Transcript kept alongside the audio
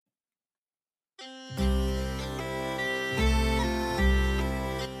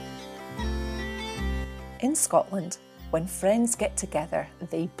In Scotland, when friends get together,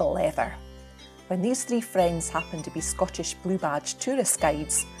 they blether. When these three friends happen to be Scottish Blue Badge tourist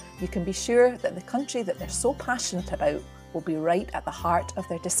guides, you can be sure that the country that they're so passionate about will be right at the heart of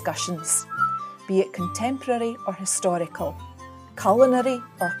their discussions, be it contemporary or historical, culinary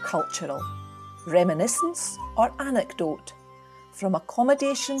or cultural, reminiscence or anecdote. From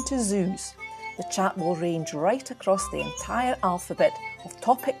accommodation to zoos, the chat will range right across the entire alphabet of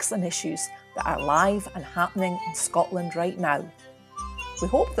topics and issues that are live and happening in Scotland right now. We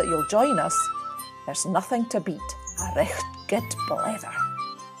hope that you'll join us. There's nothing to beat a recht good blether.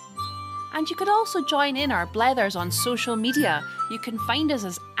 And you could also join in our blethers on social media. You can find us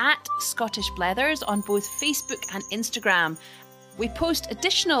as @ScottishBlethers on both Facebook and Instagram. We post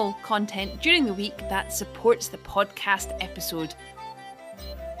additional content during the week that supports the podcast episode.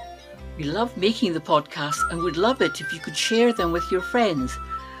 We love making the podcast and would love it if you could share them with your friends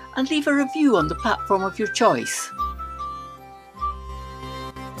and leave a review on the platform of your choice.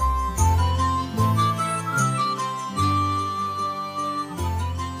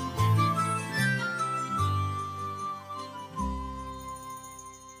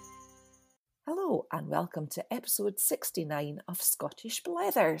 Hello and welcome to episode 69 of Scottish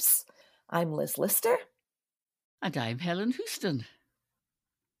Blethers. I'm Liz Lister. And I'm Helen Houston.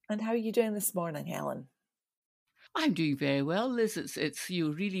 And how are you doing this morning, Helen? I'm doing very well, Liz. It's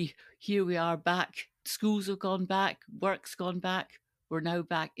you really, here we are back. Schools have gone back, work's gone back. We're now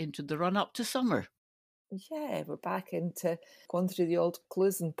back into the run-up to summer. Yeah, we're back into going through the old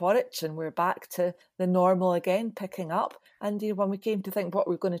clues and porridge, and we're back to the normal again, picking up. And when we came to think what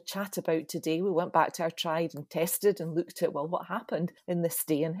we're going to chat about today, we went back to our tried and tested and looked at, well, what happened in this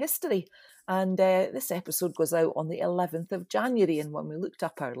day in history. And this episode goes out on the 11th of January. And when we looked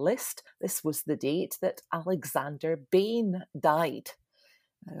up our list, this was the date that Alexander Bain died.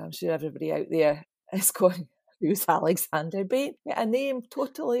 And I'm sure everybody out there is going, who's Alexander Bain? Yeah, a name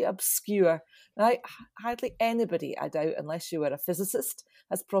totally obscure. Now, hardly anybody, I doubt, unless you were a physicist,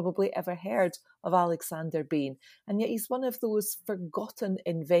 has probably ever heard of Alexander Bain. And yet he's one of those forgotten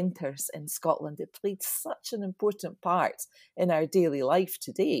inventors in Scotland. It played such an important part in our daily life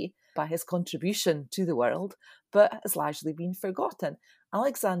today by his contribution to the world, but has largely been forgotten.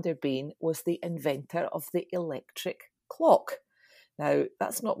 Alexander Bain was the inventor of the electric clock. Now,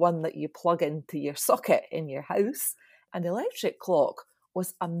 that's not one that you plug into your socket in your house. An electric clock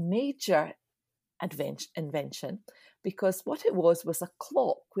was a major invention because what it was a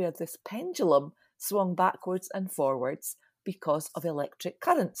clock where this pendulum swung backwards and forwards because of electric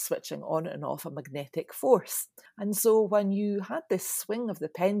current switching on and off a magnetic force. And so when you had this swing of the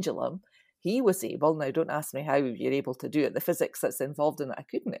pendulum, he was able, now don't ask me how you're able to do it, the physics that's involved in it I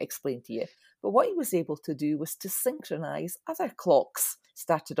couldn't explain to you, but what he was able to do was to synchronise other clocks.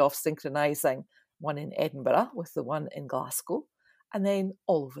 Started off synchronising one in Edinburgh with the one in Glasgow, and then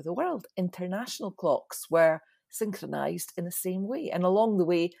all over the world, international clocks were synchronised in the same way. And along the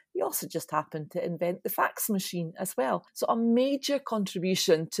way, he also just happened to invent the fax machine as well. So a major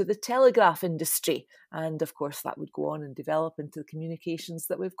contribution to the telegraph industry. And of course, that would go on and develop into the communications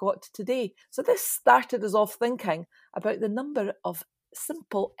that we've got today. So this started us off thinking about the number of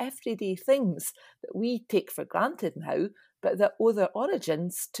simple everyday things that we take for granted now, but that owe their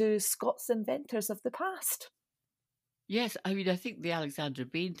origins to Scots inventors of the past. Yes, I mean, I think the Alexander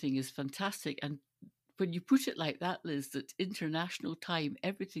Bain thing is fantastic. And when you put it like that, Liz, that international time,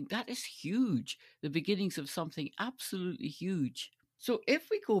 everything, that is huge. The beginnings of something absolutely huge. So if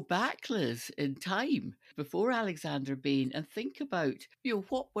we go back, Liz, in time before Alexander Bain and think about,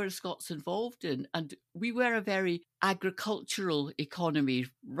 what were Scots involved in? And we were a very agricultural economy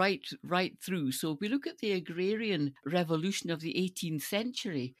right through. So if we look at the agrarian revolution of the 18th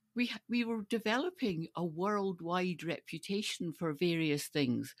century, we were developing a worldwide reputation for various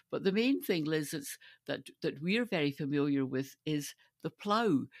things. But the main thing, Liz, that we're very familiar with is the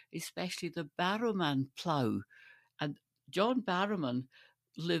plough, especially the Barrowman plough. And John Barrowman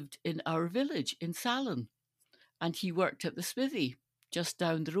lived in our village in Salon, and he worked at the smithy just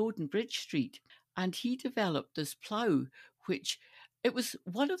down the road in Bridge Street. And he developed this plough, which it was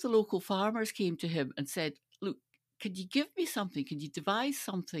one of the local farmers came to him and said, look, can you give me something? Can you devise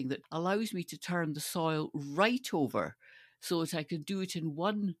something that allows me to turn the soil right over so that I can do it in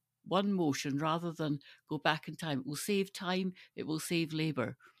one motion rather than go back in time? It will save time, it will save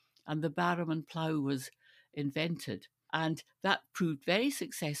labour. And the Barrowman plough was invented. And that proved very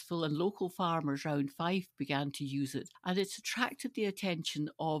successful, and local farmers around Fife began to use it. And it's attracted the attention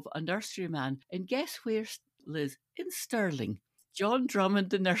of a nurseryman. And guess where, Liz? In Stirling. John Drummond,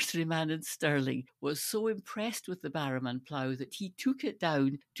 the nurseryman in Stirling, was so impressed with the Barrowman plough that he took it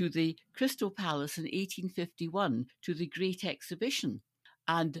down to the Crystal Palace in 1851 to the Great Exhibition.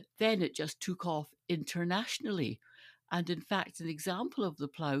 And then it just took off internationally. And in fact, an example of the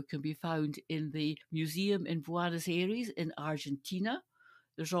plough can be found in the museum in Buenos Aires in Argentina.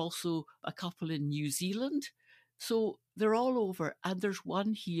 There's also a couple in New Zealand. So they're all over. And there's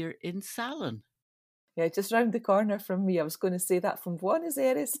one here in Salon. Yeah, just round the corner from me. I was going to say that, from Buenos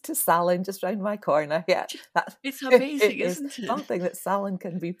Aires to Salon, just round my corner. Yeah, it's amazing, it isn't it? Something that Salon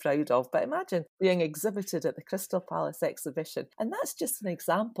can be proud of. But imagine being exhibited at the Crystal Palace exhibition. And that's just an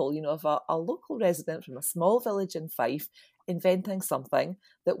example, of a local resident from a small village in Fife inventing something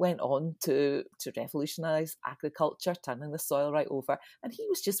that went on to revolutionise agriculture, turning the soil right over. And he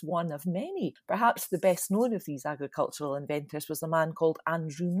was just one of many. Perhaps the best known of these agricultural inventors was a man called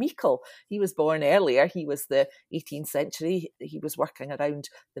Andrew Meikle. He was born earlier. He was the 18th century. He was working around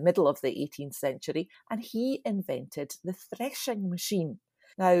the middle of the 18th century, and he invented the threshing machine.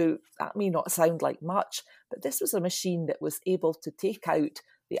 Now, that may not sound like much, but this was a machine that was able to take out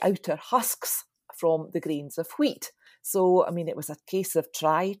the outer husks from the grains of wheat. So, it was a case of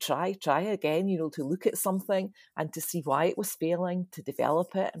try again, to look at something and to see why it was failing, to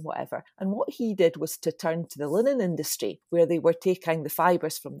develop it and whatever. And what he did was to turn to the linen industry, where they were taking the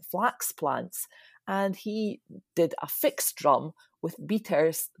fibres from the flax plants. And he did a fixed drum with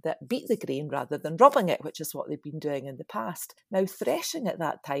beaters that beat the grain rather than rubbing it, which is what they've been doing in the past. Now, threshing at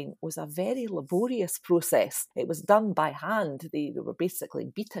that time was a very laborious process. It was done by hand. They were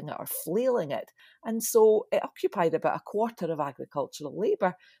basically beating it or flailing it. And so it occupied about a quarter of agricultural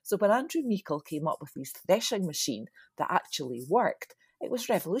labour. So when Andrew Meikle came up with his threshing machine that actually worked, it was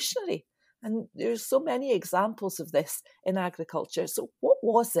revolutionary. And there's so many examples of this in agriculture. So what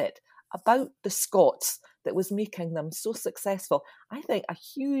was it about the Scots that was making them so successful? I think a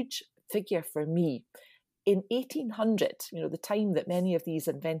huge figure for me, in 1800, the time that many of these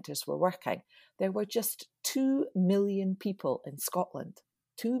inventors were working, there were just 2 million people in Scotland.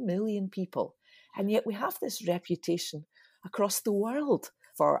 2 million people. And yet we have this reputation across the world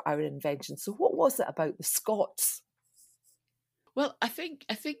for our inventions. So what was it about the Scots? Well, I think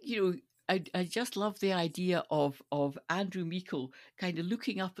I just love the idea of Andrew Meikle kind of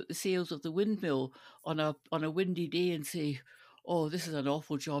looking up at the sails of the windmill on a windy day and say, "Oh, this is an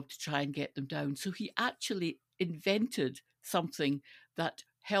awful job to try and get them down." So he actually invented something that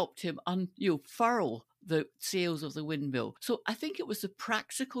helped him furl the sails of the windmill. So I think it was the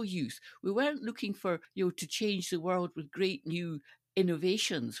practical use. We weren't looking for to change the world with great new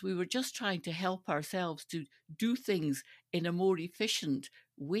innovations. We were just trying to help ourselves to do things in a more efficient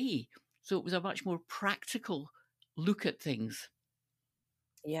way. So it was a much more practical look at things.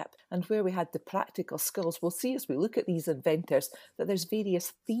 Yep. And where we had the practical skills, we'll see as we look at these inventors that there's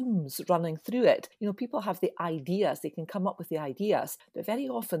various themes running through it. People have the ideas, they can come up with the ideas, but very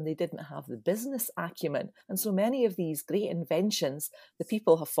often they didn't have the business acumen. And so many of these great inventions, the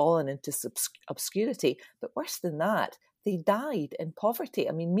people have fallen into obscurity. But worse than that, they died in poverty.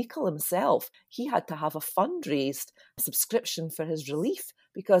 Meikle himself, he had to have a fundraised subscription for his relief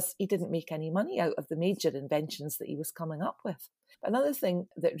because he didn't make any money out of the major inventions that he was coming up with. Another thing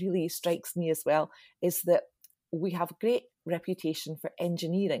that really strikes me as well is that we have great reputation for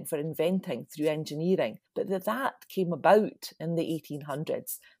engineering, for inventing through engineering, but that came about in the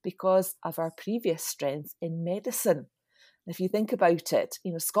 1800s because of our previous strength in medicine. If you think about it,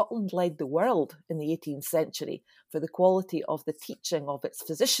 Scotland led the world in the 18th century for the quality of the teaching of its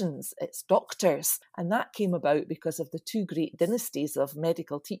physicians, its doctors. And that came about because of the two great dynasties of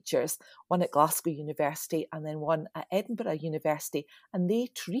medical teachers, one at Glasgow University and then one at Edinburgh University. And they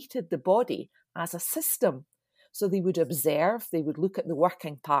treated the body as a system. So they would observe, they would look at the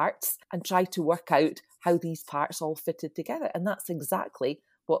working parts and try to work out how these parts all fitted together. And that's exactly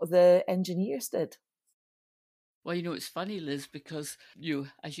what the engineers did. Well, it's funny, Liz, because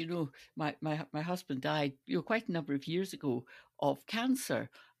as you know, my husband died, quite a number of years ago of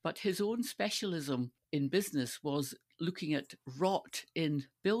cancer, but his own specialism in business was looking at rot in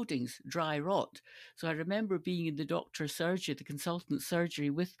buildings, dry rot. So I remember being in the doctor's surgery, the consultant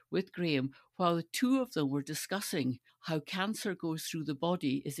surgery with Graham, while the two of them were discussing how cancer goes through the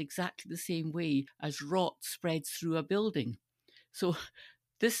body is exactly the same way as rot spreads through a building. So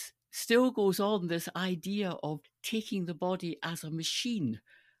this still goes on, this idea of taking the body as a machine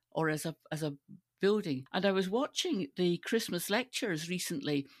or as a building. And I was watching the Christmas lectures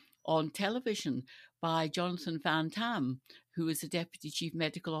recently on television by Jonathan Van Tam, who is the Deputy Chief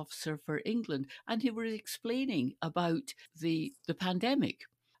Medical Officer for England, and he was explaining about the pandemic.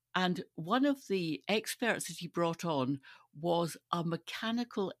 And one of the experts that he brought on was a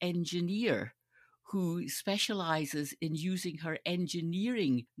mechanical engineer who specializes in using her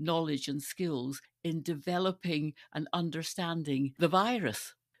engineering knowledge and skills in developing and understanding the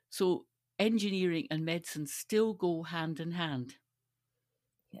virus. So engineering and medicine still go hand in hand.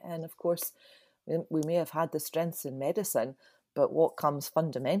 Yeah, and of course, we may have had the strengths in medicine, but what comes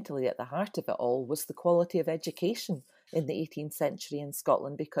fundamentally at the heart of it all was the quality of education in the 18th century in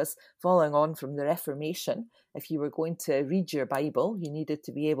Scotland, because following on from the Reformation, if you were going to read your Bible, you needed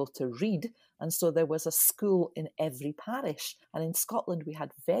to be able to read. And so there was a school in every parish. And in Scotland, we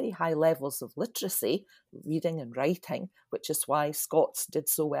had very high levels of literacy, reading and writing, which is why Scots did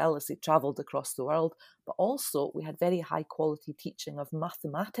so well as they travelled across the world. But also we had very high quality teaching of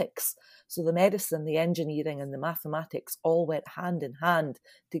mathematics. So the medicine, the engineering and the mathematics all went hand in hand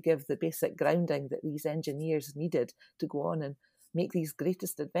to give the basic grounding that these engineers needed to go on and make these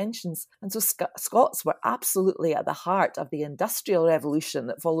greatest inventions. And so Scots were absolutely at the heart of the Industrial Revolution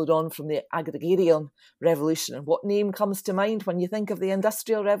that followed on from the Agrarian Revolution. And what name comes to mind when you think of the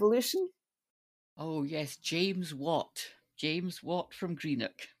Industrial Revolution? Oh yes, James Watt. James Watt from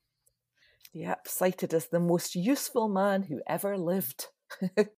Greenock. Yep, cited as the most useful man who ever lived.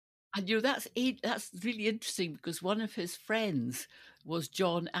 And that's really interesting, because one of his friends was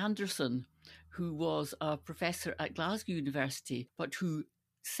John Anderson, who was a professor at Glasgow University, but who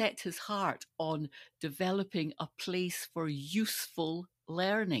set his heart on developing a place for useful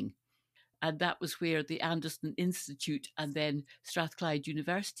learning. And that was where the Anderson Institute and then Strathclyde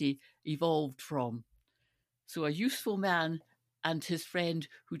University evolved from. So a useful man and his friend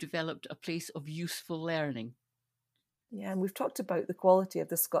who developed a place of useful learning. Yeah, and we've talked about the quality of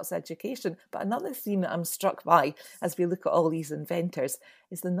the Scots education, but another theme that I'm struck by as we look at all these inventors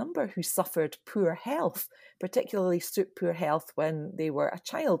is the number who suffered poor health, particularly poor health when they were a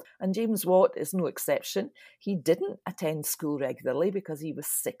child. And James Watt is no exception. He didn't attend school regularly because he was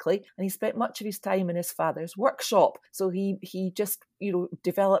sickly, and he spent much of his time in his father's workshop. So he just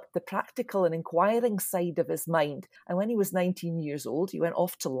developed the practical and inquiring side of his mind. And when he was 19 years old, he went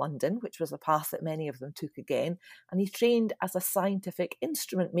off to London, which was a path that many of them took again, and he trained as a scientific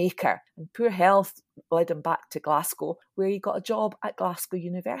instrument maker. And poor health led him back to Glasgow, where he got a job at Glasgow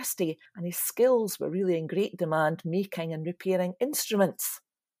University, and his skills were really in great demand, making and repairing instruments.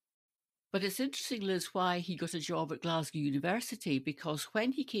 But it's interesting, Liz, why he got a job at Glasgow University, because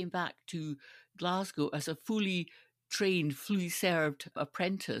when he came back to Glasgow as a fully trained, fully served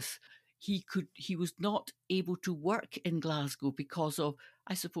apprentice, he was not able to work in Glasgow because of,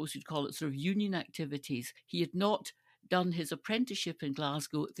 I suppose you'd call it, sort of union activities. He had not done his apprenticeship in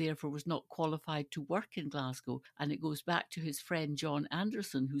Glasgow, therefore was not qualified to work in Glasgow. And it goes back to his friend John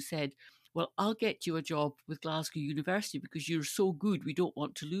Anderson, who said, well, I'll get you a job with Glasgow University because you're so good, we don't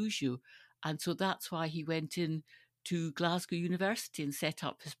want to lose you. And so that's why he went in to Glasgow University and set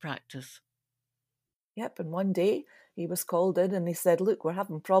up his practice. Yep, and one day he was called in and he said, look, we're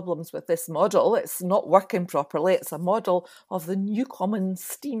having problems with this model. It's not working properly. It's a model of the Newcomen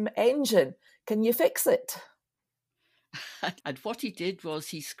steam engine. Can you fix it? And what he did was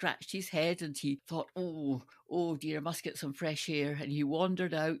he scratched his head and he thought, oh dear, I must get some fresh air. And he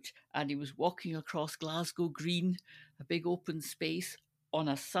wandered out and he was walking across Glasgow Green, a big open space, on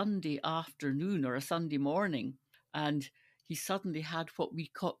a Sunday afternoon or a Sunday morning. And he suddenly had what we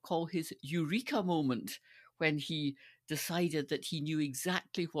call his eureka moment, when he decided that he knew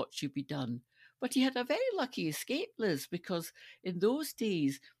exactly what should be done. But he had a very lucky escape, Liz, because in those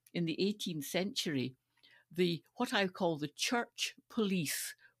days, in the 18th century, what I call the church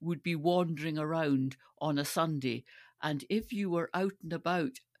police would be wandering around on a Sunday. And if you were out and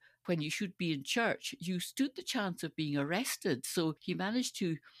about when you should be in church, you stood the chance of being arrested. So he managed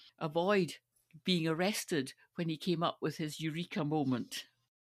to avoid being arrested when he came up with his eureka moment.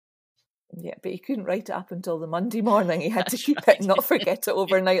 Yeah, but he couldn't write it up until the Monday morning. He had to keep it, not forget it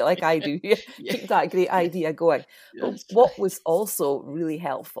overnight like I do. Keep that great idea going. But what was also really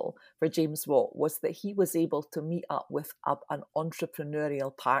helpful for James Watt was that he was able to meet up with an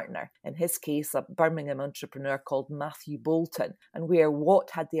entrepreneurial partner. In his case, a Birmingham entrepreneur called Matthew Boulton. And where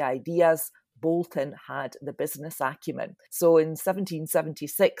Watt had the ideas, Boulton had the business acumen. So in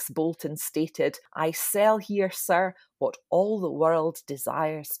 1776, Boulton stated, I sell here, sir, what all the world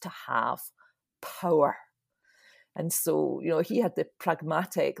desires to have, power. And so, he had the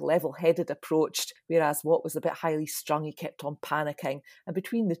pragmatic, level-headed approach, whereas Watt was a bit highly strung. He kept on panicking. And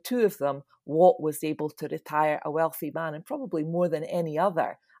between the two of them, Watt was able to retire a wealthy man, and probably more than any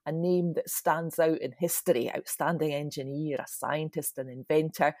other, a name that stands out in history, outstanding engineer, a scientist, an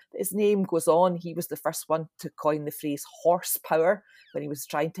inventor. His name goes on. He was the first one to coin the phrase horsepower when he was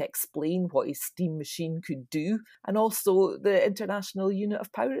trying to explain what his steam machine could do. And also the international unit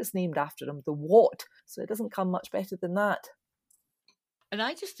of power is named after him, the watt. So it doesn't come much better than that. And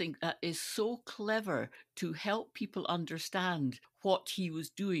I just think that is so clever to help people understand what he was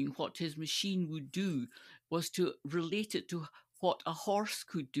doing, what his machine would do, was to relate it to what a horse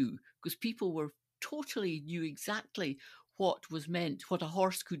could do, because people were totally knew exactly what was meant, what a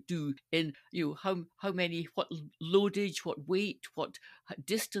horse could do in, how many, what loadage, what weight, what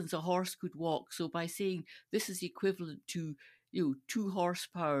distance a horse could walk. So by saying this is equivalent to, 2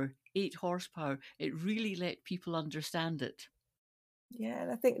 horsepower, 8 horsepower, it really let people understand it. Yeah,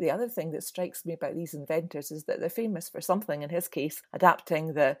 and I think the other thing that strikes me about these inventors is that they're famous for something, in his case,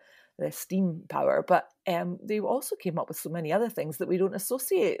 adapting the steam power, but they also came up with so many other things that we don't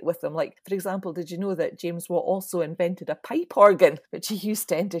associate with them. Like, for example, did you know that James Watt also invented a pipe organ, which he used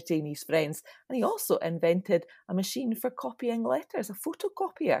to entertain his friends? And he also invented a machine for copying letters, a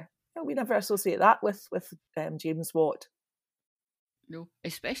photocopier. We never associate that with James Watt. No,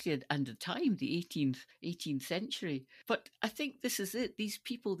 especially at the time, the 18th century. But I think this is it. These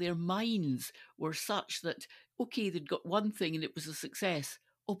people, their minds were such that, okay, they'd got one thing and it was a success.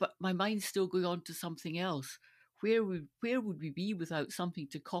 Oh, but my mind's still going on to something else. Where would we be without something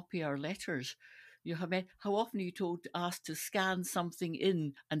to copy our letters? How often are you asked to scan something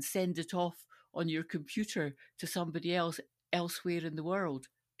in and send it off on your computer to somebody else elsewhere in the world?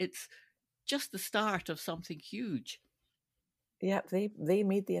 It's just the start of something huge. Yeah, they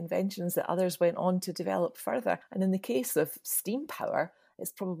made the inventions that others went on to develop further. And in the case of steam power,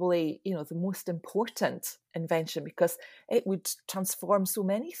 it's probably, the most important invention because it would transform so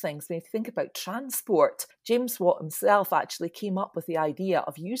many things. When you think about transport, James Watt himself actually came up with the idea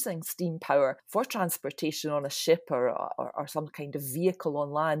of using steam power for transportation on a ship or some kind of vehicle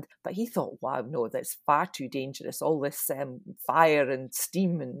on land. But he thought, wow, no, that's far too dangerous. All this fire and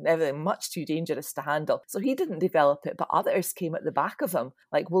steam and everything, much too dangerous to handle. So he didn't develop it, but others came at the back of him,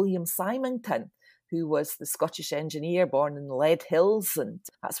 like William Symington, who was the Scottish engineer born in the Lead Hills, and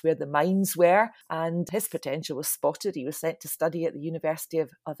that's where the mines were. And his potential was spotted. He was sent to study at the University of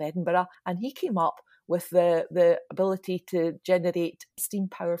Edinburgh, and he came up with the ability to generate steam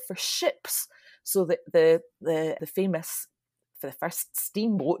power for ships. So that the famous, for the first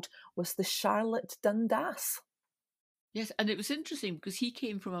steamboat, was the Charlotte Dundas. Yes, and it was interesting because he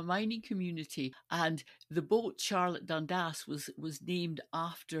came from a mining community, and the boat Charlotte Dundas was named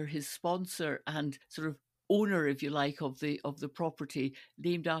after his sponsor and sort of owner, if you like, of the property,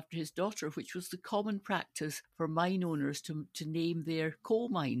 named after his daughter, which was the common practice for mine owners to name their coal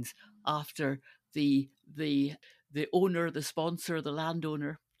mines after the owner, the sponsor, the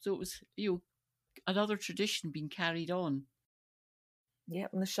landowner. So it was another tradition being carried on.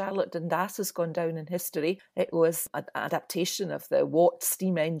 Yep, and the Charlotte Dundas has gone down in history. It was an adaptation of the Watt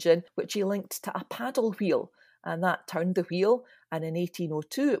steam engine, which he linked to a paddle wheel, and that turned the wheel. And in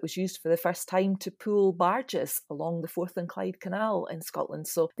 1802, it was used for the first time to pull barges along the Forth and Clyde Canal in Scotland.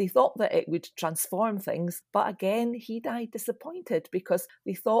 So they thought that it would transform things, but again, he died disappointed because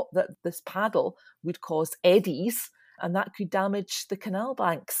they thought that this paddle would cause eddies, and that could damage the canal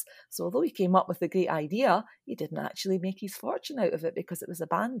banks. So although he came up with a great idea, he didn't actually make his fortune out of it because it was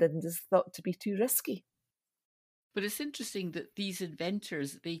abandoned as thought to be too risky. But it's interesting that these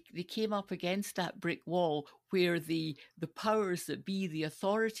inventors, they came up against that brick wall where the powers that be, the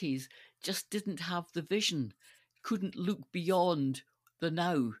authorities, just didn't have the vision, couldn't look beyond the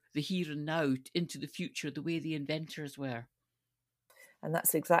now, the here and now, into the future, the way the inventors were. And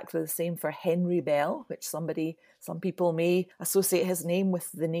that's exactly the same for Henry Bell, which some people may associate his name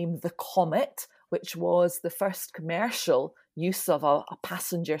with the name The Comet, which was the first commercial use of a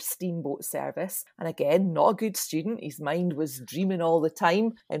passenger steamboat service. And again, not a good student. His mind was dreaming all the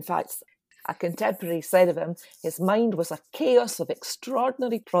time. In fact, a contemporary said of him, his mind was a chaos of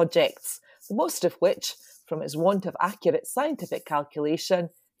extraordinary projects, most of which, from his want of accurate scientific calculation,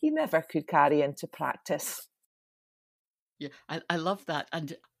 he never could carry into practice. Yeah, I love that.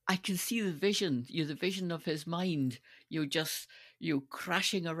 And I can see the vision, the vision of his mind, just,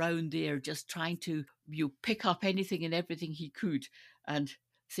 crashing around there, just trying to, pick up anything and everything he could and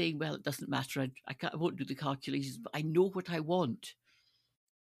saying, well, it doesn't matter. I won't do the calculations, but I know what I want.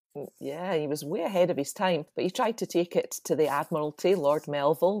 Yeah, he was way ahead of his time, but he tried to take it to the Admiralty. Lord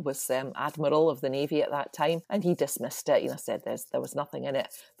Melville was Admiral of the Navy at that time, and he dismissed it. Said there was nothing in it.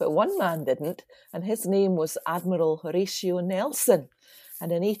 But one man didn't, and his name was Admiral Horatio Nelson.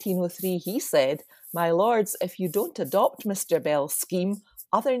 And in 1803, he said, "My lords, if you don't adopt Mr. Bell's scheme,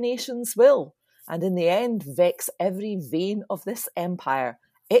 other nations will, and in the end vex every vein of this empire.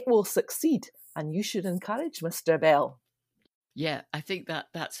 It will succeed, and you should encourage Mr. Bell. Yeah, I think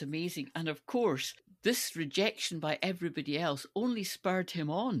that's amazing. And of course, this rejection by everybody else only spurred him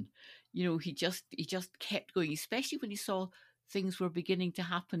on. He just kept going, especially when he saw things were beginning to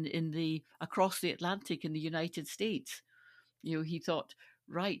happen across the Atlantic in the United States. He thought,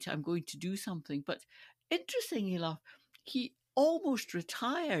 right, I'm going to do something. But interestingly enough, he almost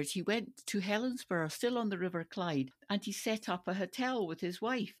retired. He went to Helensburgh, still on the River Clyde, and he set up a hotel with his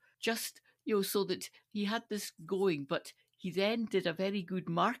wife, just, so that he had this going. But he then did a very good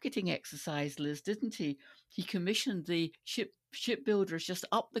marketing exercise, Liz, didn't he? He commissioned the shipbuilders just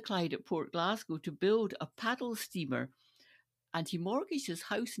up the Clyde at Port Glasgow to build a paddle steamer. And he mortgaged his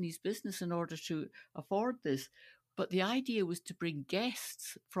house and his business in order to afford this. But the idea was to bring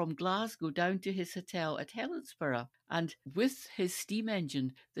guests from Glasgow down to his hotel at Helensburgh. And with his steam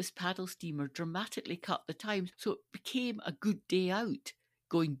engine, this paddle steamer dramatically cut the time. So it became a good day out,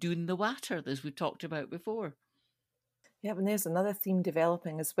 going down the water, as we talked about before. Yeah, and there's another theme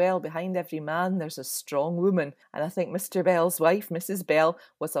developing as well. Behind every man, there's a strong woman. And I think Mr. Bell's wife, Mrs. Bell,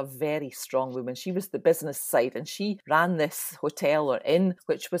 was a very strong woman. She was the business side, and she ran this hotel or inn,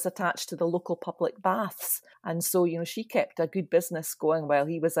 which was attached to the local public baths. And so, she kept a good business going while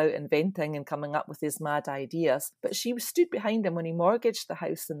he was out inventing and coming up with his mad ideas. But she stood behind him when he mortgaged the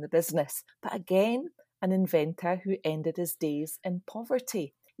house and the business. But again, an inventor who ended his days in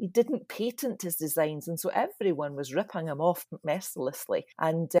poverty. He didn't patent his designs, and so everyone was ripping him off mercilessly.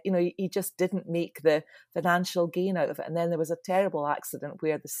 And, he just didn't make the financial gain out of it. And then there was a terrible accident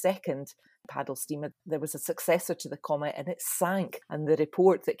where the second paddle steamer, there was a successor to the Comet, and it sank. And the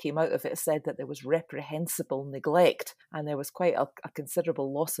report that came out of it said that there was reprehensible neglect, and there was quite a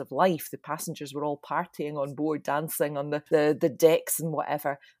considerable loss of life. The passengers were all partying on board, dancing on the decks and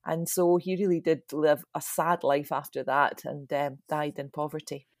whatever. And so he really did live a sad life after that, and died in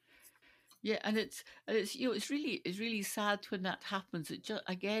poverty. Yeah, and it's it's really sad when that happens.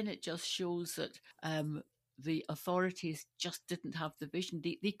 It just shows that the authorities just didn't have the vision.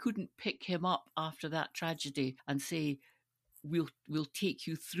 They couldn't pick him up after that tragedy and say, we'll take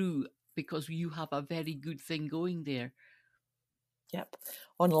you through because you have a very good thing going there. Yep.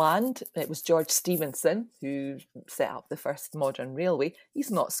 On land, it was George Stephenson who set up the first modern railway.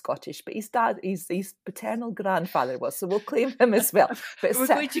 He's not Scottish, but his dad, his paternal grandfather was, so we'll claim him as well. But we're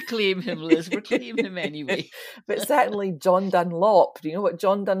going to claim him, Liz. We'll claim him anyway. But certainly John Dunlop. Do you know what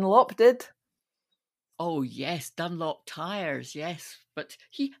John Dunlop did? Oh, yes, Dunlop tyres, yes. But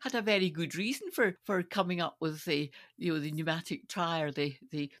he had a very good reason for coming up with the pneumatic tyre,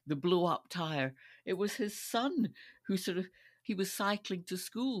 the blow-up tyre. It was his son who he was cycling to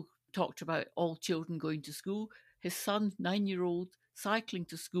school, talked about all children going to school. His son, 9-year-old, cycling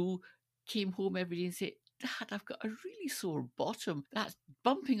to school, came home every day and said, Dad, I've got a really sore bottom. That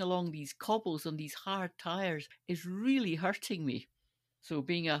bumping along these cobbles on these hard tyres is really hurting me. So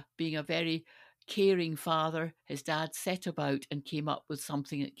being a very caring father, his dad set about and came up with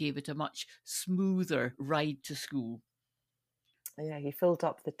something that gave it a much smoother ride to school. Yeah, he filled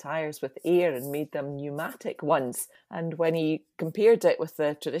up the tyres with air and made them pneumatic ones. And when he compared it with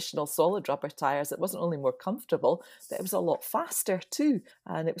the traditional solid rubber tyres, it wasn't only more comfortable, but it was a lot faster too.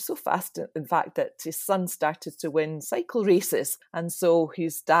 And it was so fast, in fact, that his son started to win cycle races. And so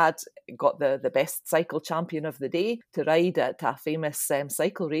his dad got the best cycle champion of the day to ride at a famous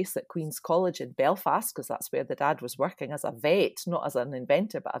cycle race at Queen's College in Belfast, because that's where the dad was working as a vet, not as an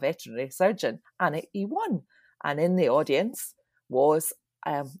inventor, but a veterinary surgeon. And he won. And in the audience was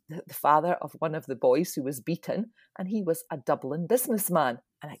the father of one of the boys who was beaten, and he was a Dublin businessman.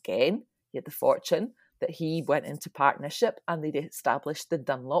 And again, he had the fortune that he went into partnership and they established the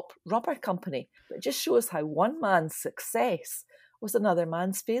Dunlop Rubber Company. But it just shows how one man's success was another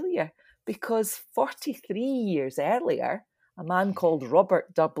man's failure, because 43 years earlier, a man called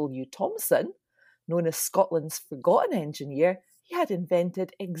Robert W. Thomson, known as Scotland's forgotten engineer, he had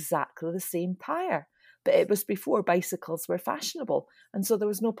invented exactly the same tyre. But it was before bicycles were fashionable, and so there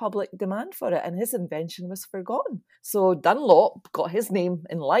was no public demand for it, and his invention was forgotten. So Dunlop got his name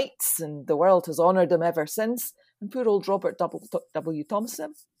in lights, and the world has honoured him ever since, and poor old Robert W.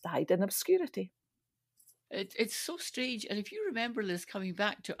 Thomson died in obscurity. It's so strange. And if you remember, Liz, coming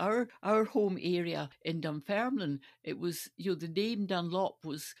back to our home area in Dunfermline, it was, the name Dunlop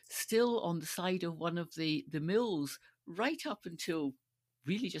was still on the side of one of the mills right up until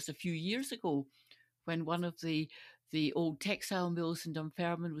really just a few years ago, when one of the old textile mills in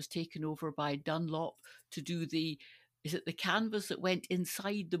Dunfermline was taken over by Dunlop to do the canvas that went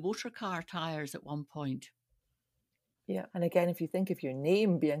inside the motor car tyres at one point? Yeah, and again, if you think of your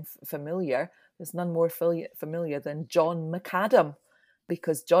name being familiar, there's none more familiar than John McAdam,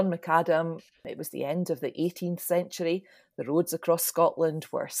 because John McAdam, it was the end of the 18th century. The roads across Scotland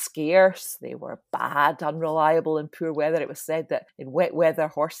were scarce, they were bad, unreliable in poor weather. It was said that in wet weather,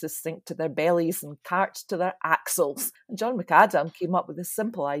 horses sink to their bellies and carts to their axles. And John McAdam came up with the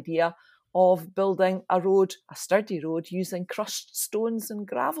simple idea of building a road, a sturdy road, using crushed stones and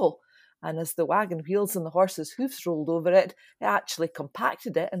gravel. And as the wagon wheels and the horses' hoofs rolled over it, it actually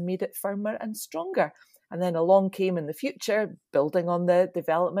compacted it and made it firmer and stronger. And then along came in the future, building on the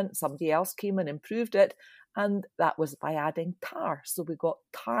development, somebody else came and improved it. And that was by adding tar. So we got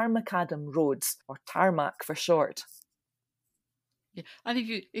tar macadam roads, or tarmac for short. Yeah. And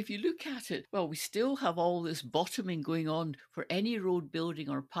if you look at it, well, we still have all this bottoming going on for any road building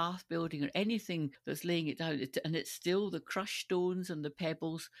or path building or anything that's laying it down. And it's still the crushed stones and the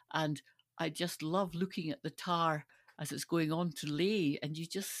pebbles. And I just love looking at the tar as it's going on to lay. And you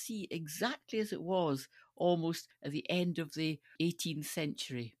just see exactly as it was almost at the end of the 18th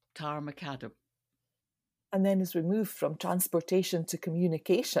century, tar macadam. And then as we move from transportation to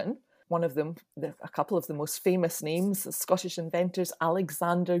communication, one of them, a couple of the most famous names, the Scottish inventors,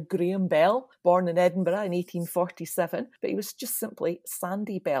 Alexander Graham Bell, born in Edinburgh in 1847, but he was just simply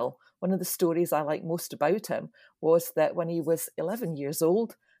Sandy Bell. One of the stories I like most about him was that when he was 11 years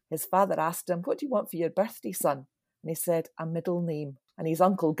old, his father asked him, "What do you want for your birthday, son?" And he said, "A middle name." And his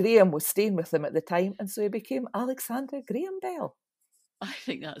uncle Graham was staying with him at the time, and so he became Alexander Graham Bell. I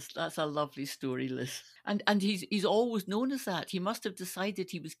think that's a lovely story, Liz. And he's always known as that. He must have decided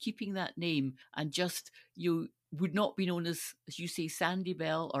he was keeping that name, and just you would not be known as you say, Sandy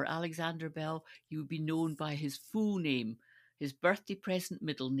Bell or Alexander Bell. You would be known by his full name, his birthday present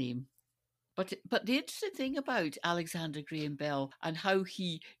middle name. But the interesting thing about Alexander Graham Bell and how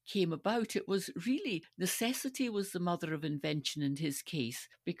he came about, it was really necessity was the mother of invention in his case,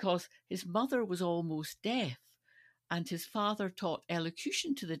 because his mother was almost deaf. And his father taught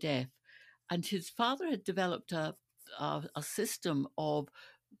elocution to the deaf. And his father had developed a system of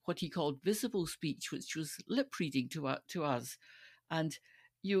what he called visible speech, which was lip reading to us. And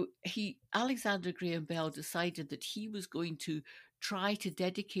Alexander Graham Bell decided that he was going to try to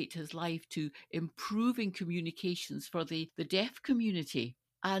dedicate his life to improving communications for the deaf community.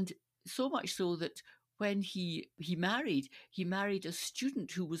 And so much so that when he married a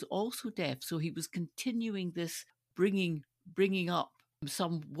student who was also deaf. So he was continuing this bringing up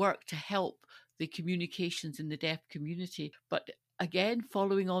some work to help the communications in the deaf community. But again,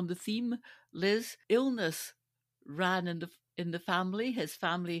 following on the theme, Liz, illness ran in the family. His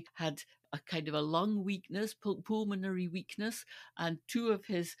family had a kind of a lung weakness, pulmonary weakness, and two of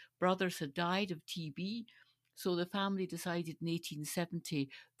his brothers had died of TB. So the family decided in 1870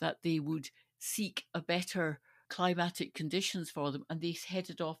 that they would seek a better climatic conditions for them, and they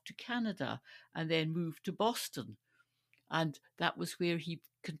headed off to Canada and then moved to Boston. And that was where he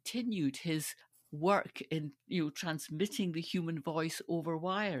continued his work in transmitting the human voice over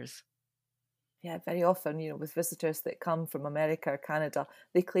wires. Yeah, very often, with visitors that come from America or Canada,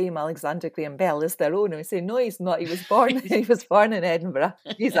 they claim Alexander Graham Bell is their own. And we say, no, he's not. He was born in Edinburgh.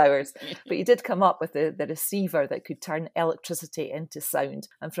 He's ours. But he did come up with the receiver that could turn electricity into sound.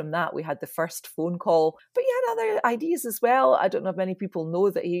 And from that, we had the first phone call. But he had other ideas as well. I don't know if many people know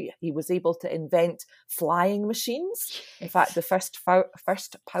that he was able to invent flying machines. In fact, the first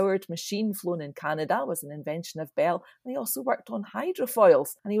powered machine flown in Canada was an invention of Bell. And he also worked on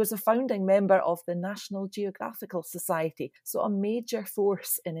hydrofoils. And he was a founding member of the National Geographical Society, so a major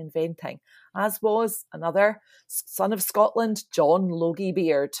force in inventing, as was another son of Scotland, John Logie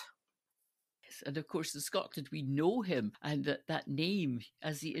Baird. Yes, and of course in Scotland we know him and that name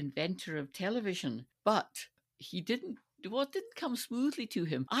as the inventor of television, but didn't come smoothly to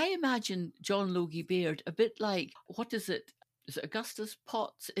him. I imagine John Logie Baird a bit like, what is it? Is it Augustus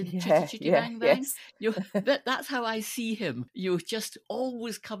Potts in Chitty Chitty Bang Bang? Yes. That's how I see him. Just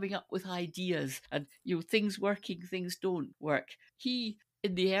always coming up with ideas and things working, things don't work.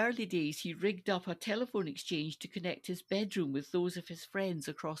 In the early days, he rigged up a telephone exchange to connect his bedroom with those of his friends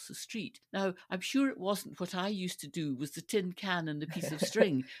across the street. Now, I'm sure it wasn't what I used to do, was the tin can and the piece of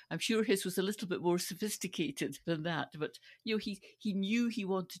string. I'm sure his was a little bit more sophisticated than that. But, he knew he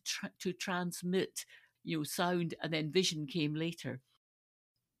wanted to transmit sound, and then vision came later.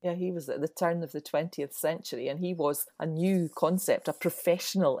 Yeah, he was at the turn of the 20th century, and he was a new concept, a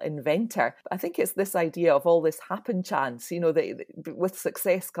professional inventor. I think it's this idea of all this happen chance, that with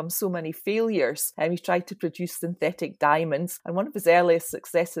success comes so many failures. And he tried to produce synthetic diamonds, and one of his earliest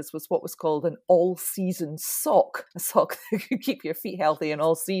successes was what was called an all-season sock, a sock that could keep your feet healthy in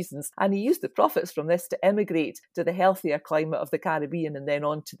all seasons. And he used the profits from this to emigrate to the healthier climate of the Caribbean and then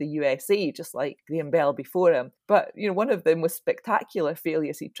on to the USA, just like Graham Bell before him. But, one of them was spectacular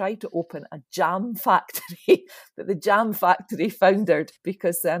failures. He tried to open a jam factory that the jam factory foundered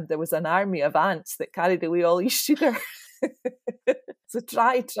because there was an army of ants that carried away all his sugar. So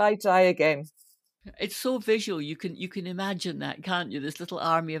try again. It's so visual. You can imagine that, can't you? This little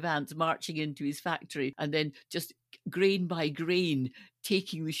army of ants marching into his factory and then just grain by grain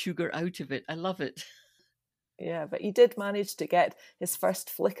taking the sugar out of it. I love it. Yeah, but he did manage to get his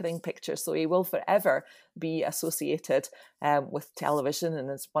first flickering picture, so he will forever be associated with television and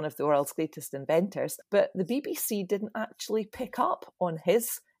as one of the world's greatest inventors. But the BBC didn't actually pick up on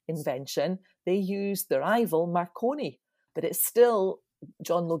his invention. They used the rival Marconi, but it's still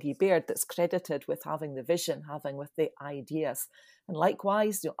John Logie Baird that's credited with having the vision, having with the ideas. And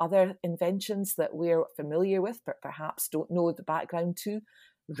likewise, other inventions that we're familiar with, but perhaps don't know the background to.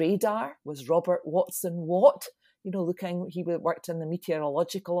 Radar was Robert Watson Watt. He worked in the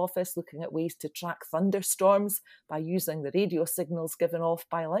meteorological office, looking at ways to track thunderstorms by using the radio signals given off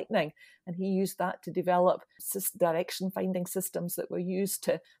by lightning. And he used that to develop direction finding systems that were used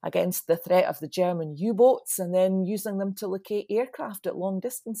against the threat of the German U-boats, and then using them to locate aircraft at long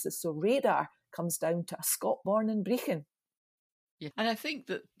distances. So radar comes down to a Scot born in Brechin. Yeah. And I think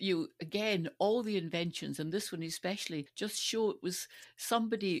that, again, all the inventions, and this one especially, just show it was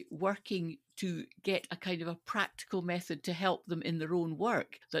somebody working to get a kind of a practical method to help them in their own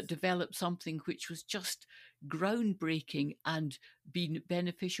work that developed something which was just groundbreaking and been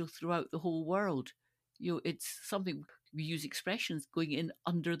beneficial throughout the whole world. It's something, we use expressions going in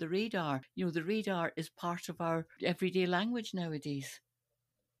under the radar. The radar is part of our everyday language nowadays.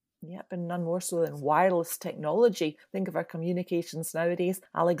 Yep, and none more so than wireless technology. Think of our communications nowadays.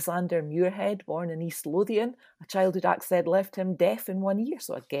 Alexander Muirhead, born in East Lothian, a childhood accident left him deaf in one ear.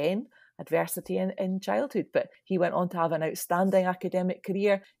 So again, adversity in childhood. But he went on to have an outstanding academic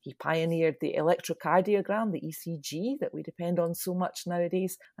career. He pioneered the electrocardiogram, the ECG, that we depend on so much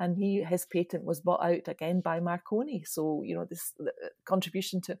nowadays. And his patent was bought out again by Marconi. So, this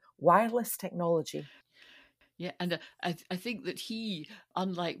contribution to wireless technology. Yeah, and I think that he,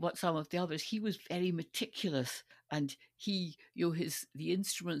 unlike what some of the others, he was very meticulous, and the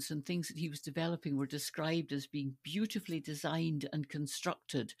instruments and things that he was developing were described as being beautifully designed and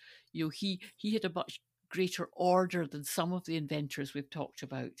constructed. He had a much greater order than some of the inventors we've talked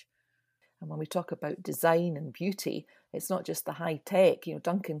about. And when we talk about design and beauty, it's not just the high tech.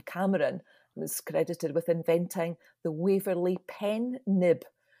 Duncan Cameron was credited with inventing the Waverley pen nib.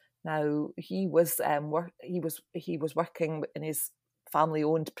 Now, he was working in his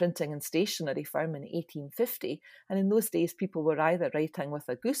family-owned printing and stationery firm in 1850, and in those days people were either writing with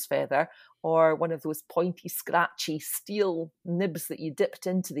a goose feather or one of those pointy, scratchy steel nibs that you dipped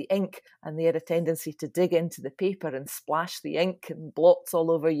into the ink, and they had a tendency to dig into the paper and splash the ink and blots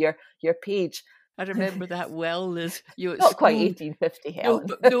all over your page. I remember that well, Liz. Not quite 1850, Helen.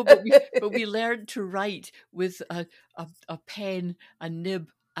 But we learned to write with a pen, a nib,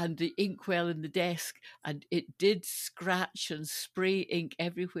 and the inkwell in the desk, and it did scratch and spray ink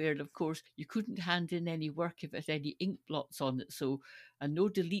everywhere. And of course, you couldn't hand in any work if it had any ink blots on it. So, and no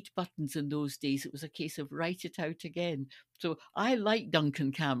delete buttons in those days. It was a case of write it out again. So I like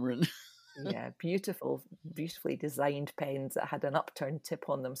Duncan Cameron. Yeah, beautifully designed pens that had an upturned tip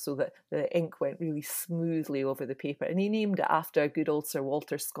on them so that the ink went really smoothly over the paper. And he named it after good old Sir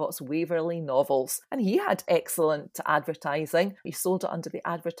Walter Scott's Waverley novels. And he had excellent advertising. He sold it under the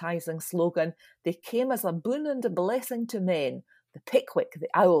advertising slogan, "They came as a boon and a blessing to men, the Pickwick, the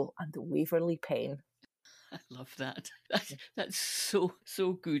Owl, and the Waverley pen." I love that. That's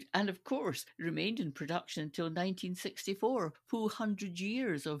so good. And of course, remained in production until 1964, full 100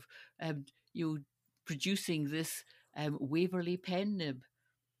 years of producing this Waverley pen nib.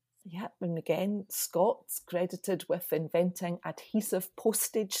 Yep, and again, Scott's credited with inventing adhesive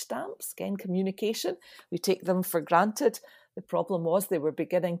postage stamps, again, communication. We take them for granted. The problem was they were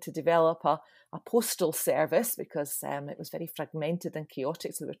beginning to develop a postal service because it was very fragmented and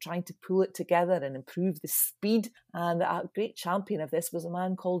chaotic, so they were trying to pull it together and improve the speed. And a great champion of this was a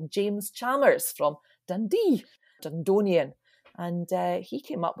man called James Chalmers from Dundee, Dundonian. And he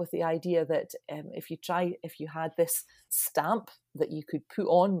came up with the idea that if you had this stamp that you could put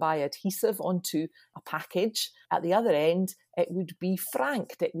on by adhesive onto a package, at the other end, it would be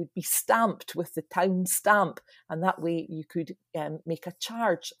franked, it would be stamped with the town stamp. And that way you could make a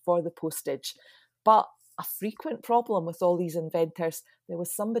charge for the postage. But a frequent problem with all these inventors, there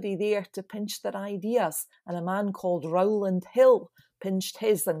was somebody there to pinch their ideas. And a man called Rowland Hill pinched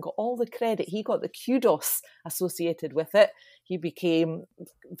his and got all the credit. He got the kudos associated with it. He became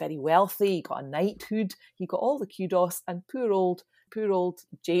very wealthy, he got a knighthood, he got all the kudos, and poor old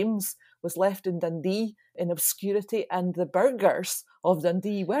James was left in Dundee in obscurity, and the burghers of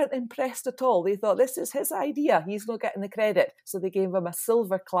Dundee weren't impressed at all. They thought, this is his idea, he's not getting the credit. So they gave him a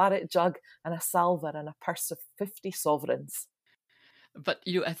silver claret jug and a salver and a purse of 50 sovereigns. But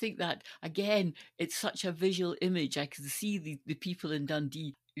I think that again, it's such a visual image. I can see the people in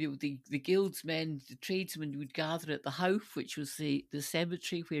Dundee. The guildsmen, the tradesmen would gather at the Howth, which was the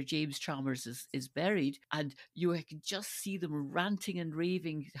cemetery where James Chalmers is buried, and I could just see them ranting and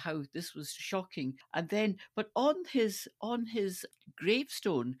raving how this was shocking. And then, but on his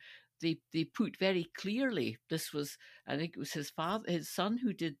gravestone, they put very clearly, this was, I think it was his son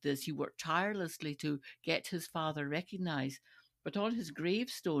who did this. He worked tirelessly to get his father recognised. But on his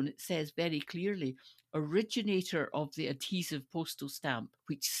gravestone, it says very clearly, originator of the adhesive postal stamp,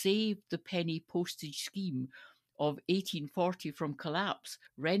 which saved the penny postage scheme of 1840 from collapse,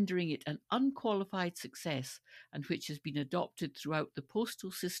 rendering it an unqualified success, and which has been adopted throughout the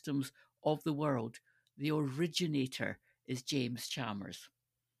postal systems of the world. The originator is James Chalmers.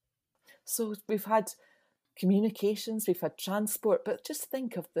 So we've had communications, we've had transport, but just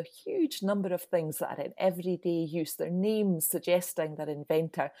think of the huge number of things that are in everyday use, their names suggesting their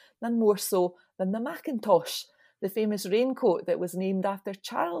inventor, none more so than the Macintosh, the famous raincoat that was named after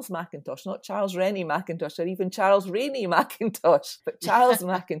Charles Mackintosh, not Charles Rennie Mackintosh or even Charles Rainey Mackintosh, but Charles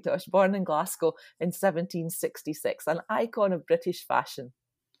Mackintosh, born in Glasgow in 1766, an icon of British fashion.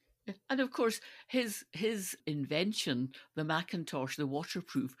 And of course, his invention, the Macintosh, the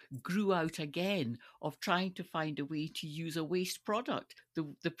waterproof, grew out again of trying to find a way to use a waste product,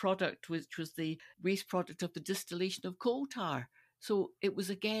 the product which was the waste product of the distillation of coal tar. So it was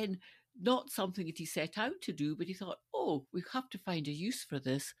again not something that he set out to do, but he thought, oh, we have to find a use for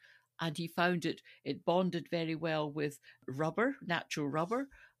this. And he found it bonded very well with rubber, natural rubber,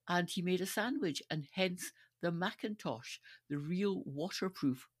 and he made a sandwich, and hence the Macintosh, the real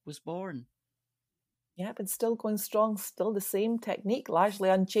waterproof, was born. Yeah, but still going strong, still the same technique, largely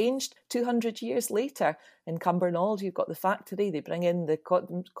unchanged 200 years later. In Cumbernauld, you've got the factory, they bring in the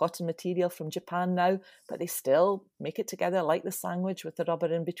cotton material from Japan now, but they still make it together like the sandwich with the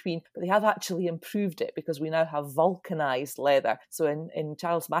rubber in between. But they have actually improved it because we now have vulcanized leather. So in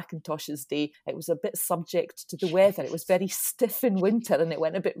Charles Mackintosh's day, it was a bit subject to the weather. It was very stiff in winter and it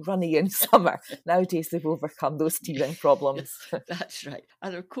went a bit runny in summer. Nowadays, they've overcome those teething problems. That's right.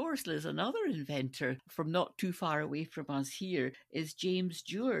 And of course, Liz, another inventor from not too far away from us here is James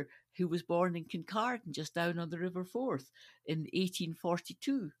Dewar, who was born in Kincardine, just down on the River Forth in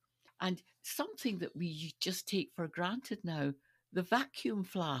 1842. And something that we just take for granted now, the vacuum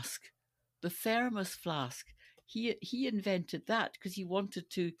flask, the thermos flask. He invented that because he wanted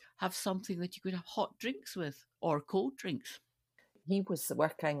to have something that you could have hot drinks with or cold drinks. He was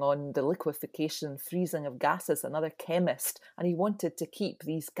working on the liquefaction and freezing of gases, another chemist, and he wanted to keep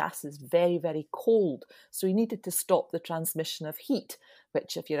these gases very, very cold. So he needed to stop the transmission of heat,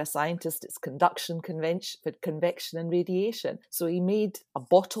 which, if you're a scientist, it's conduction, convection, and radiation. So he made a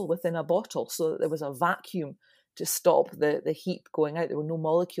bottle within a bottle so that there was a vacuum to stop the heat going out. There were no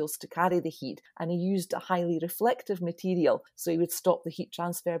molecules to carry the heat. And he used a highly reflective material, so he would stop the heat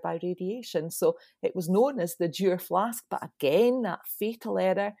transfer by radiation. So it was known as the Dewar flask, but again, that fatal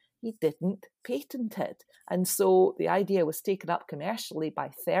error, he didn't patent it. And so the idea was taken up commercially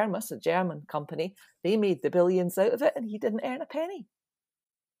by Thermos, a German company. They made the billions out of it, and he didn't earn a penny.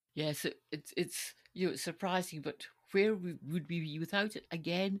 Yes, it's surprising, but where would we be without it?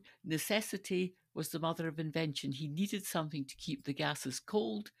 Again, necessity was the mother of invention. He needed something to keep the gases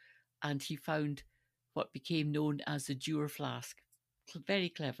cold, and he found what became known as the Dewar flask. Very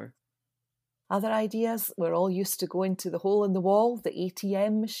clever. Other ideas, we're all used to going to the hole in the wall, the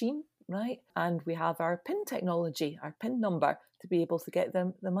ATM machine, right? And we have our PIN technology, our PIN number, to be able to get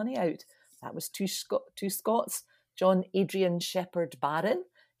the money out. That was two Scots, John Adrian Shepherd Barron.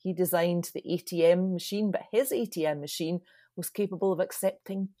 He designed the ATM machine, but his ATM machine was capable of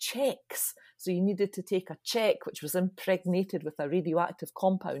accepting cheques. So you needed to take a cheque which was impregnated with a radioactive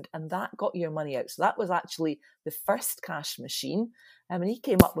compound, and that got your money out. So that was actually the first cash machine. And he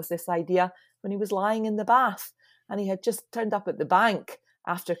came up with this idea when he was lying in the bath. And he had just turned up at the bank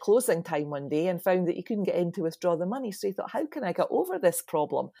after closing time one day and found that he couldn't get in to withdraw the money. So he thought, how can I get over this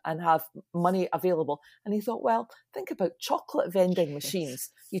problem and have money available? And he thought, well, think about chocolate vending machines.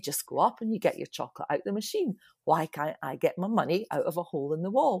 You just go up and you get your chocolate out the machine. Why can't I get my money out of a hole in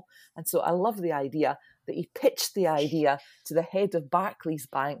the wall? And so I love the idea that he pitched the idea to the head of Barclays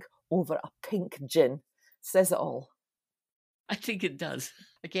Bank over a pink gin. Says it all. I think it does.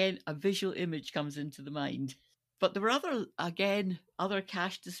 Again, a visual image comes into the mind. But there were other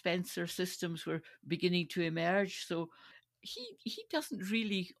cash dispenser systems were beginning to emerge. So he doesn't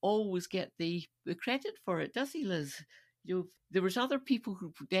really always get the credit for it, does he, Liz? There was other people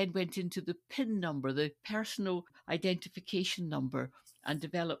who then went into the PIN number, the personal identification number, and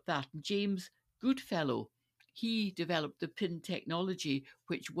developed that. And James Goodfellow, he developed the PIN technology,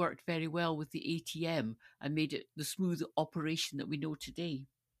 which worked very well with the ATM and made it the smooth operation that we know today.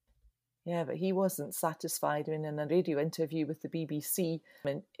 Yeah, but he wasn't satisfied. I mean, in a radio interview with the BBC,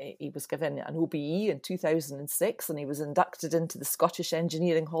 he was given an OBE in 2006 and he was inducted into the Scottish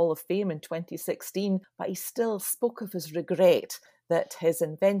Engineering Hall of Fame in 2016, but he still spoke of his regret that his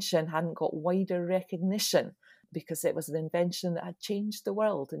invention hadn't got wider recognition because it was an invention that had changed the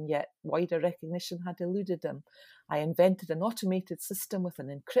world and yet wider recognition had eluded him. I invented an automated system with an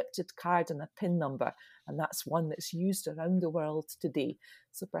encrypted card and a PIN number, and that's one that's used around the world today.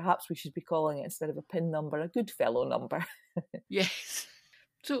 So perhaps we should be calling it, instead of a PIN number, a Goodfellow number. Yes.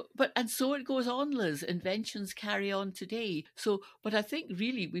 So it goes on, Liz. Inventions carry on today. But I think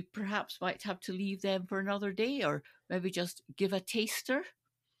really we perhaps might have to leave them for another day, or maybe just give a taster.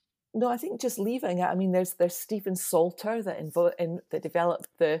 No, I think just leaving it. I mean, there's Stephen Salter that developed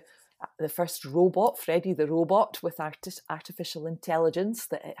the first robot, Freddy the Robot, with artificial intelligence,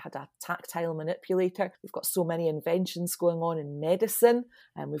 that it had a tactile manipulator. We've got so many inventions going on in medicine,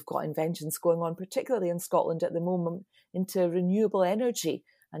 and we've got inventions going on, particularly in Scotland at the moment, into renewable energy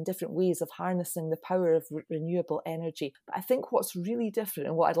and different ways of harnessing the power of renewable energy. But I think what's really different,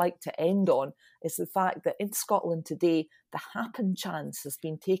 and what I'd like to end on, is the fact that in Scotland today, the happen chance has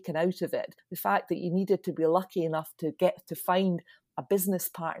been taken out of it. The fact that you needed to be lucky enough to get to find a business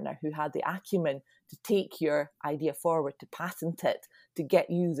partner who had the acumen to take your idea forward, to patent it, to get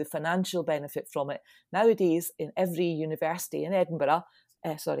you the financial benefit from it. Nowadays, in every university in Edinburgh,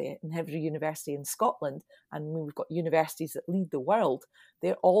 in every university in Scotland, and we've got universities that lead the world,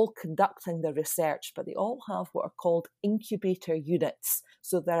 they're all conducting the research, but they all have what are called incubator units.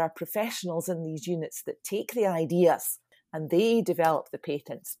 So there are professionals in these units that take the ideas and they develop the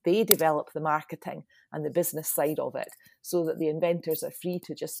patents, they develop the marketing and the business side of it, so that the inventors are free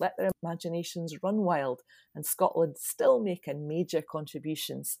to just let their imaginations run wild. And Scotland's still making major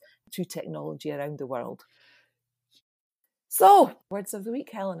contributions to technology around the world. So, words of the week,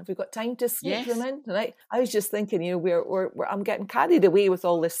 Helen. Have we got time to sneak them in tonight? I was just thinking, I'm getting carried away with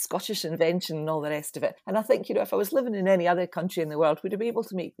all this Scottish invention and all the rest of it. And I think, if I was living in any other country in the world, would I be able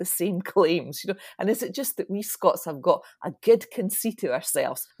to make the same claims? And is it just that we Scots have got a good conceit to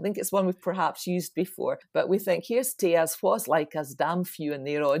ourselves? I think it's one we've perhaps used before, but we think, here's to us, what's like us, damn few and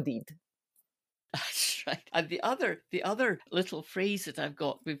they're all deed. That's right. And the other little phrase that I've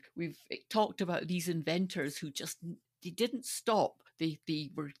got, we've talked about these inventors who just... They didn't stop. They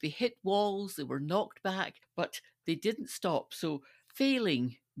hit walls, they were knocked back, but they didn't stop. So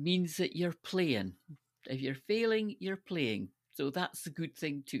failing means that you're playing. If you're failing, you're playing. So that's a good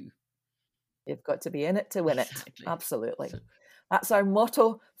thing too. You've got to be in it to win it. Absolutely. So, that's our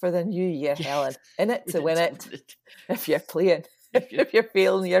motto for the new year, yes. Helen. In it to win it. If you're playing. If you're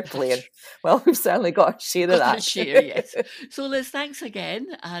failing, you're playing. Well, we've certainly got a share of that. Yes. So Liz, thanks again,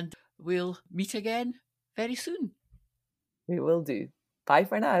 and we'll meet again very soon. We will do. Bye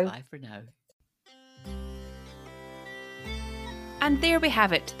for now. Bye for now. And there we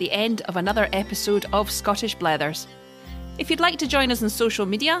have it, the end of another episode of Scottish Blethers. If you'd like to join us on social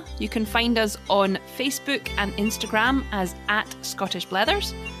media, you can find us on Facebook and Instagram as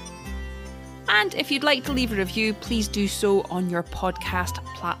 @ScottishBlethers. And if you'd like to leave a review, please do so on your podcast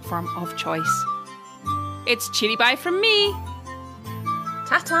platform of choice. It's cheery bye from me.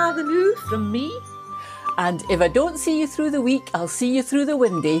 Ta-ta the loo from me. And if I don't see you through the week, I'll see you through the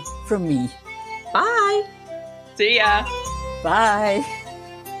windy from me. Bye. See ya. Bye.